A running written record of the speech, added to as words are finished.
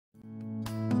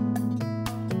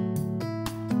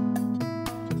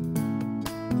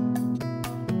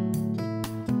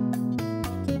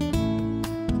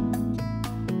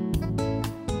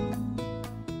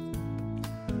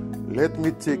Let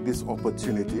me take this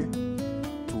opportunity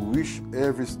to wish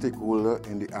every stakeholder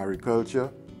in the agriculture,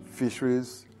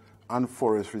 fisheries, and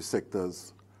forestry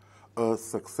sectors a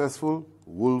successful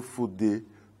World Food Day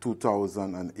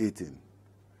 2018.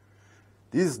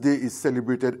 This day is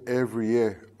celebrated every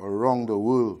year around the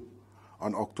world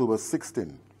on October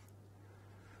 16.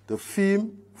 The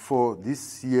theme for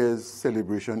this year's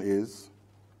celebration is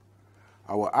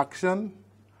 "Our action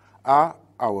are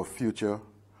our future,"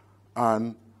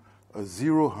 and a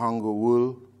zero hunger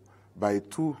world by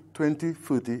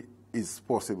 2030 is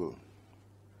possible.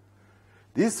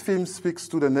 This theme speaks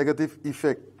to the negative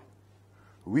effect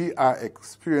we are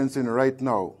experiencing right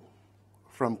now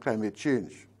from climate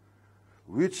change,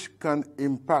 which can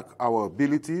impact our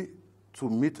ability to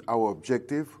meet our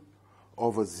objective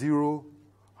of a zero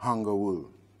hunger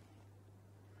world.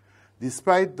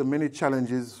 Despite the many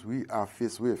challenges we are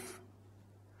faced with,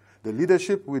 the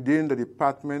leadership within the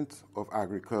Department of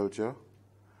Agriculture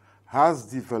has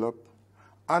developed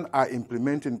and are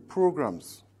implementing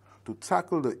programs to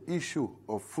tackle the issue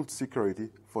of food security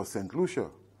for St.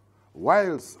 Lucia,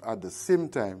 whilst at the same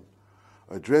time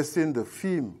addressing the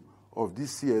theme of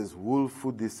this year's World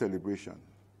Food Day celebration.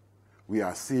 We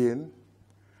are seeing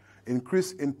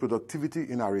increase in productivity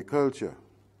in agriculture.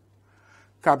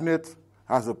 Cabinet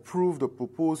has approved the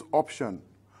proposed option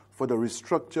for the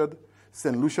restructured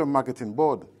St. Lucia Marketing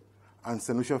Board and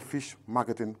St. Lucia Fish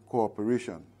Marketing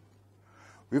Corporation.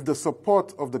 With the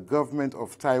support of the government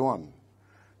of Taiwan,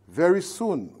 very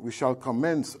soon we shall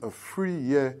commence a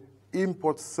 3-year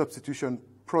import substitution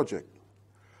project.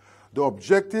 The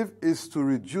objective is to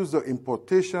reduce the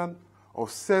importation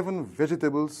of 7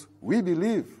 vegetables we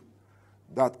believe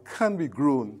that can be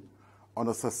grown on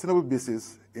a sustainable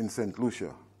basis in St.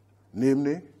 Lucia,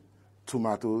 namely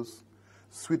tomatoes,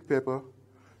 sweet pepper,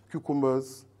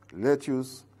 cucumbers,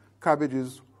 lettuce,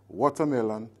 cabbages,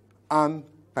 watermelon, and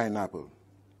pineapple.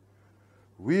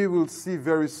 We will see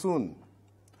very soon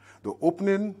the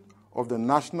opening of the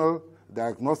National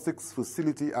Diagnostics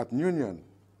Facility at Union,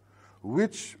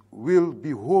 which will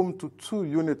be home to 2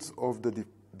 units of the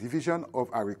Division of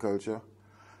Agriculture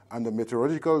and the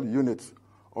Meteorological Unit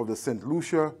of the St.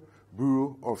 Lucia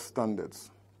Bureau of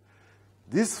Standards.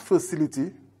 This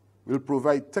facility will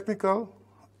provide technical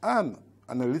and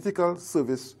analytical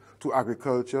service to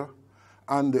agriculture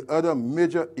and the other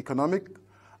major economic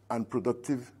and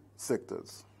productive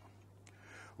sectors.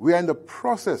 We are in the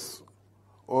process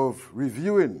of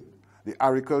reviewing the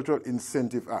Agricultural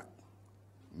Incentive Act.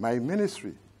 My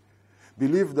ministry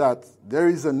believes that there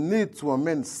is a need to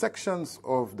amend sections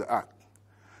of the Act.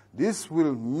 This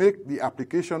will make the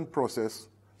application process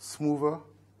smoother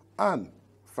and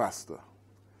faster.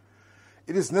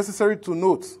 It is necessary to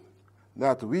note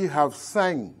that we have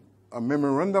signed a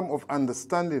memorandum of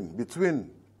understanding between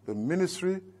the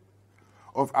Ministry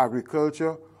of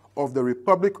Agriculture of the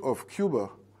Republic of Cuba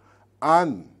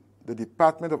and the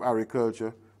Department of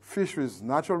Agriculture, Fisheries,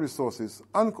 Natural Resources,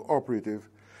 and Cooperative,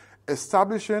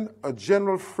 establishing a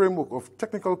general framework of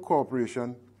technical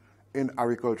cooperation in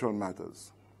agricultural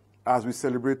matters. As we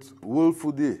celebrate World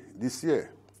Food Day this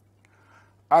year,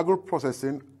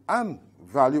 agro-processing and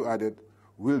value added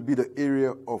will be the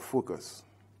area of focus.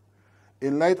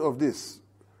 In light of this,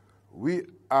 we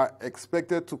are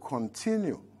expected to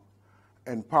continue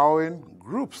empowering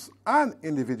groups and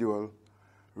individuals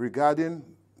regarding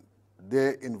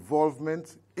their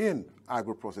involvement in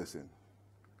agro-processing,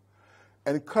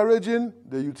 encouraging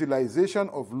the utilization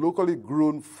of locally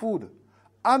grown food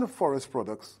and forest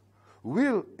products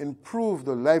will improve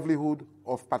the livelihood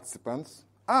of participants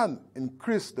and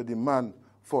increase the demand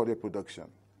for their production.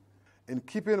 In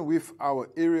keeping with our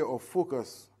area of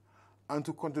focus and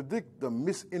to contradict the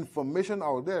misinformation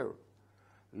out there,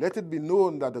 let it be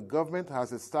known that the government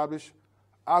has established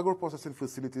agro-processing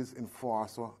facilities in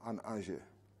Font-François and Angers.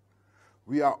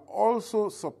 We are also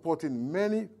supporting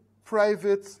many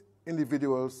private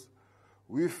individuals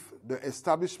with the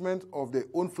establishment of their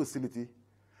own facility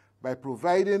by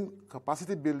providing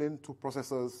capacity building to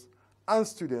processors and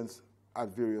students at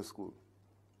various schools.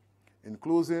 In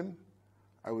closing,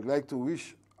 I would like to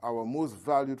wish our most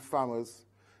valued farmers,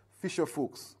 fisher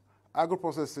folks,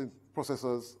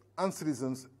 agro-processors, and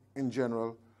citizens in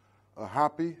general a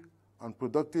happy and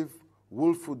productive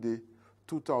World Food Day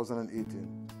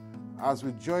 2018 as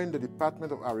we join the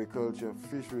Department of Agriculture,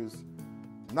 Fisheries,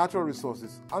 Natural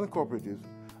Resources, and Cooperatives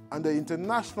and the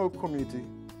international community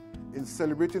in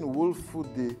celebrating World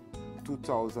Food Day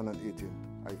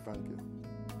 2018. I thank you.